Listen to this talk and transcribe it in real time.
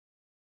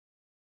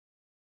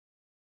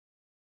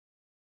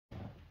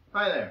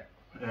Hi there.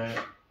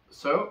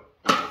 So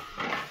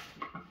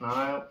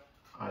now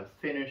I've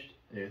finished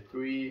the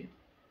 3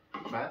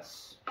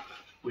 bats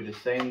with the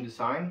same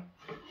design.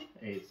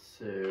 It's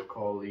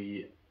called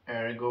the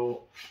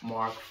Ergo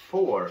Mark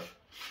IV.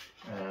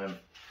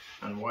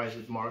 And why is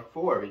it Mark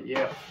IV?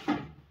 Yeah,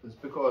 it's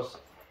because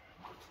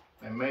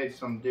I made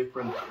some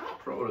different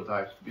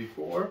prototypes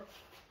before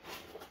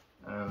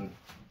and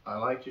I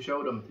like to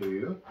show them to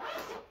you.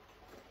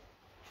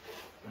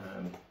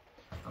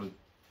 I'm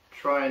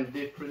trying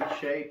different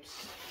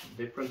shapes,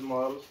 different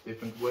models,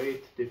 different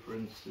weight,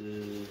 different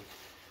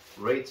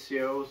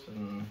ratios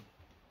and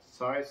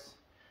size.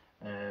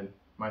 And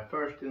my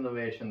first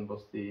innovation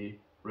was the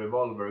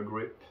revolver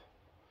grip,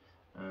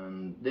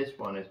 and this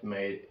one is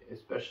made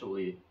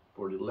especially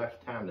for the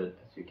left-handed.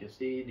 As you can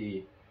see,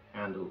 the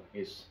handle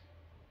is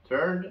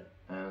turned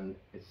and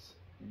it's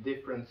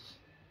different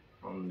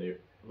on the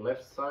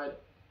left side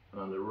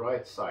and on the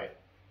right side,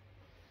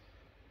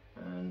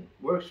 and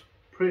works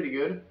pretty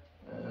good.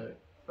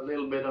 A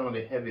little bit on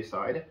the heavy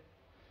side.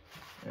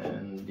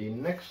 And the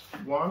next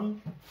one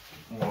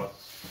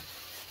was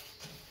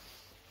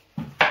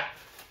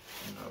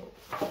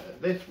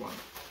this one.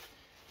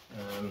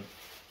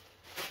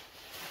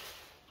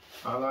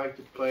 I like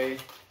to play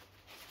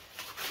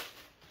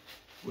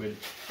with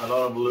a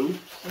lot of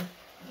loops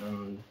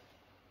and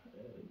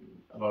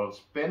a lot of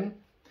spin,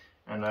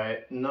 and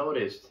I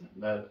noticed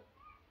that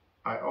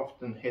I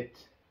often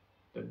hit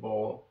the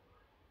ball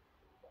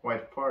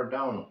quite far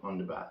down on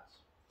the bat,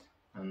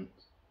 and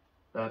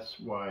that's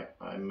why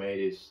I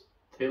made this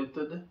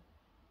tilted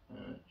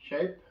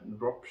shape,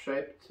 drop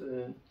shaped,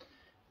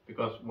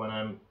 because when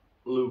I'm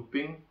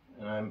looping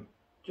and I'm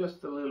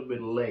just a little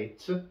bit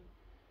late,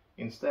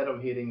 instead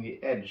of hitting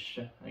the edge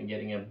and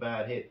getting a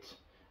bad hit,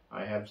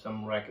 I have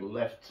some racket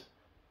left,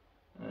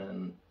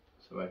 and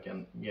so I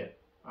can get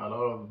a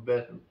lot of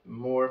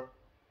more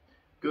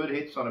good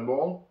hits on the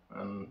ball,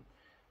 and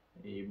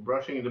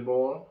brushing the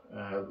ball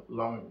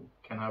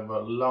can have a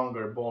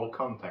longer ball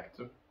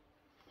contact.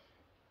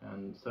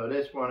 And so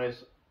this one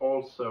is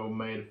also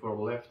made for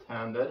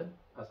left-handed,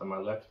 as I'm a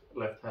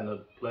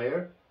left-handed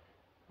player,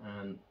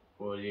 and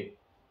for the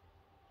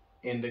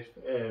index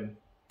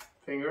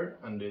finger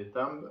and the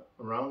thumb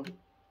around.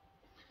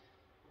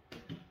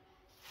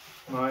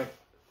 My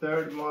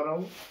third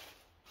model,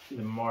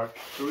 the Mark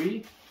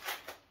III,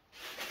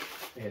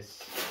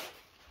 is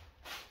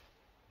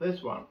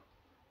this one.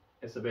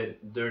 It's a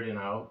bit dirty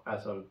now,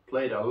 as I've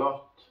played a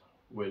lot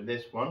with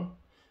this one,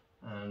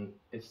 and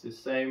it's the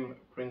same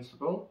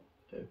principle,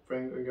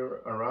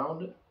 finger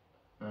around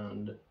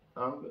and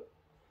thumb,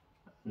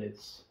 and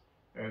it's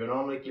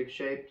ergonomically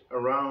shaped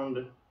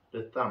around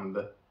the thumb.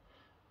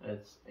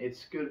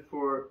 It's good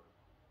for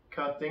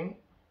cutting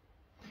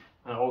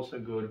and also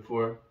good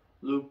for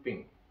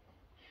looping.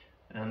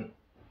 And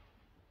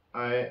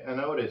I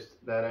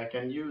noticed that I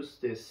can use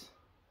this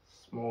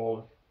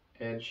small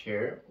edge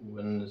here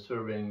when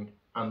serving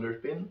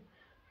underspin,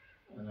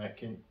 and I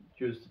can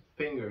use the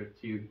finger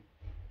to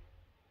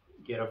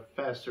get a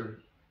faster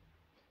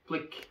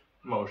click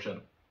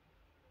motion.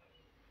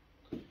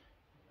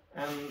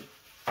 And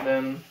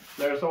then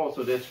there's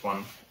also this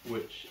one,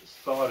 which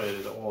started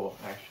it all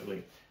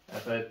actually,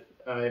 as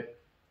I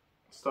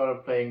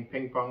started playing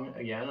ping pong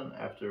again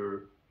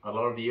after a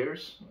lot of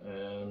years,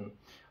 and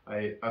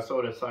I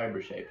saw the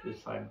cyber shape,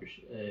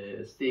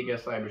 Stiga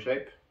cyber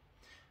shape,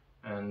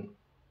 and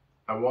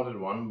I wanted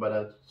one, but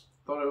I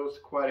thought it was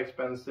quite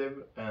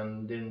expensive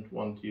and didn't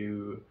want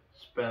to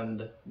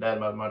spend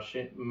that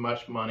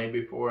much money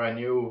before I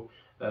knew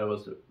that I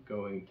was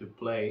going to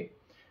play.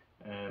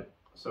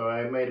 So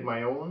I made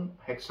my own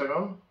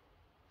hexagon,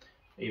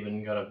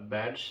 even got a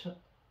badge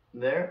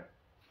there.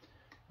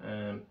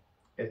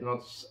 It's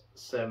not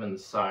 7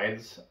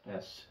 sides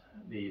as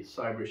the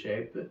cyber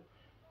shape,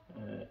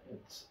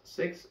 it's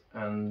 6,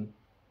 and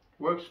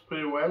works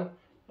pretty well.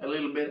 A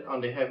little bit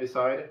on the heavy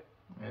side,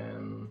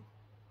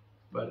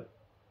 but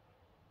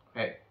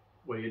hey,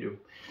 what do you do?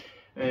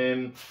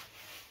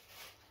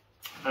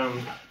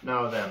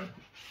 Now then,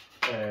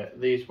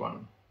 this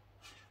one,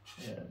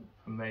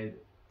 I made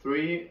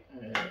 3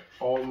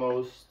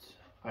 almost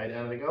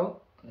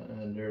identical,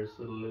 and there's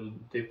a little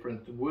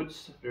different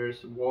woods.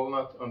 There's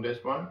walnut on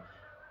this one,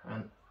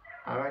 and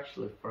I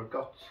actually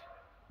forgot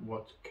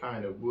what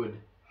kind of wood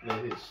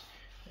this is.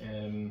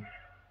 Any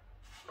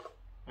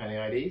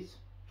ideas?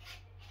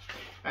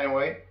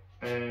 Anyway,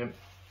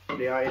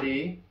 the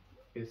idea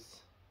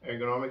is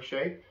ergonomic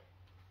shape.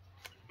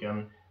 You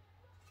can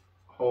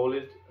hold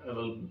it a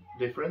little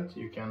different.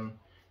 You can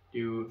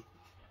do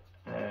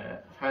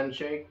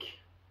handshake,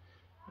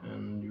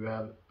 and you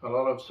have a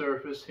lot of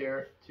surface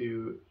here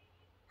to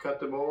cut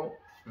the ball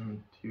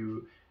and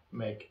to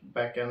make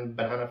backhand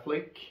banana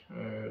flick,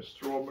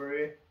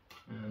 strawberry,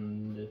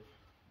 and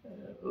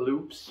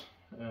loops.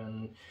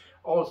 And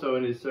also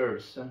in the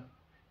serves,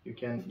 you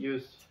can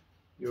use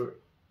your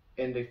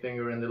index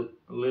finger and the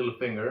little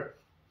finger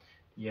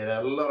to get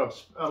a lot of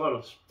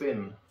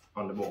spin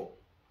on the ball.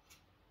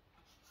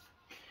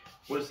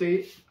 we'll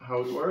see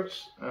how it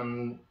works,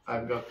 and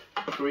I've got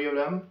 3 of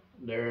them.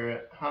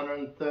 They're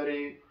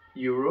 130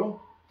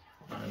 euro,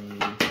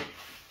 and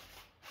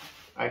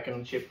I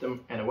can ship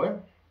them anywhere.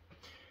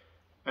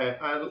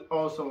 I'd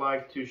also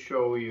like to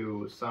show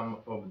you some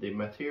of the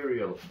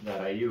material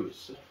that I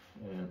use.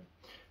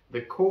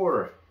 The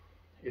core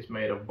is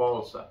made of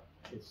balsa.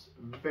 It's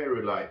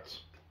very light,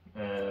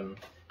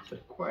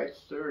 but quite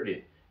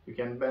sturdy. You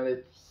can bend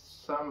it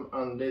some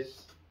on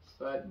this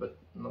side, but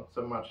not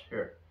so much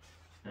here.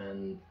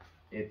 And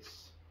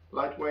it's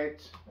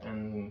lightweight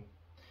and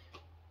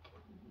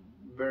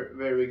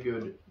very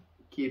good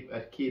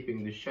at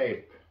keeping the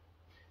shape,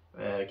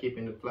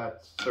 keeping the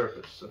flat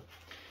surface.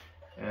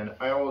 And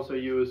I also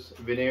use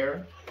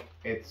veneer.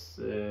 It's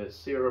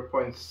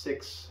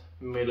 0.6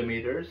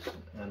 millimeters,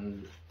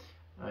 and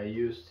I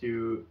used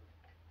to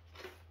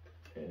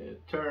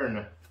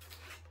turn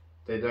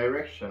the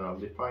direction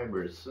of the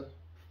fibers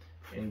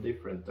in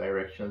different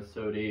directions,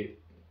 so the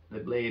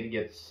blade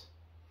gets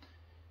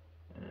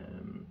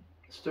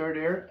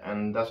sturdier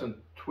and doesn't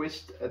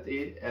twist as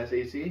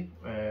easy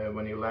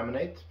when you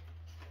laminate.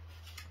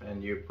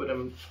 And you put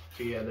them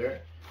together,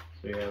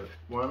 so you have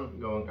one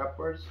going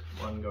upwards,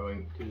 one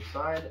going to the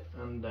side,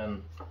 and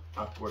then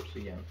upwards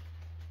again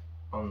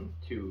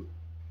onto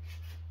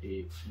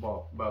the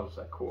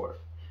balsa core.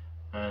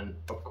 And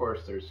of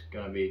course there's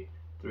gonna be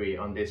 3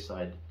 on this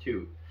side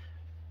too.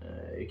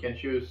 You can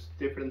choose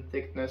different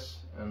thickness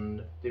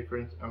and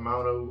different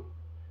amount of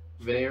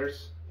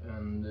veneers,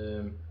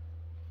 and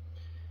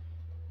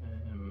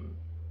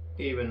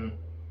even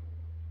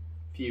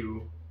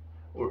few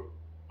or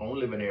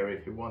only veneer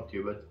if you want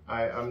to, but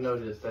I've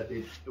noticed that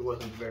it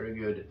wasn't very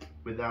good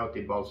without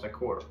the balsa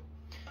core.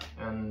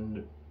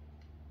 And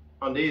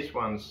on these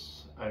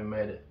ones I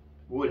made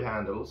wood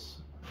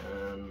handles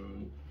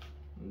and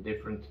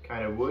different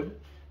kind of wood,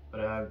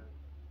 but I've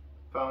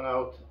found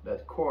out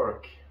that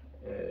cork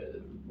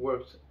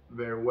works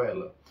very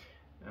well,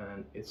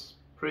 and it's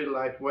pretty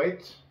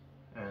lightweight,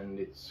 and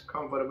it's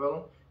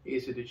comfortable,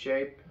 easy to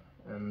shape,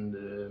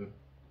 and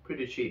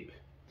pretty cheap,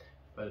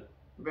 but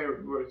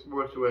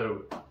works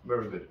well,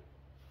 very good.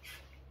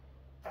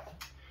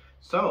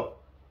 So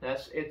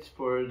that's it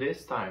for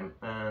this time,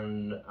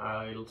 and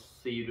I'll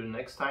see you the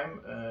next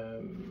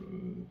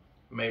time,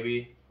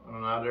 maybe on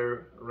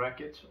another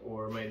racket,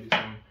 or maybe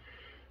some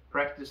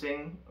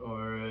practicing,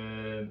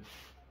 or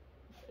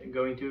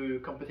going to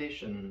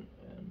competition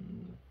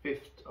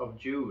 5th of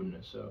June.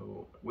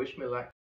 So wish me luck.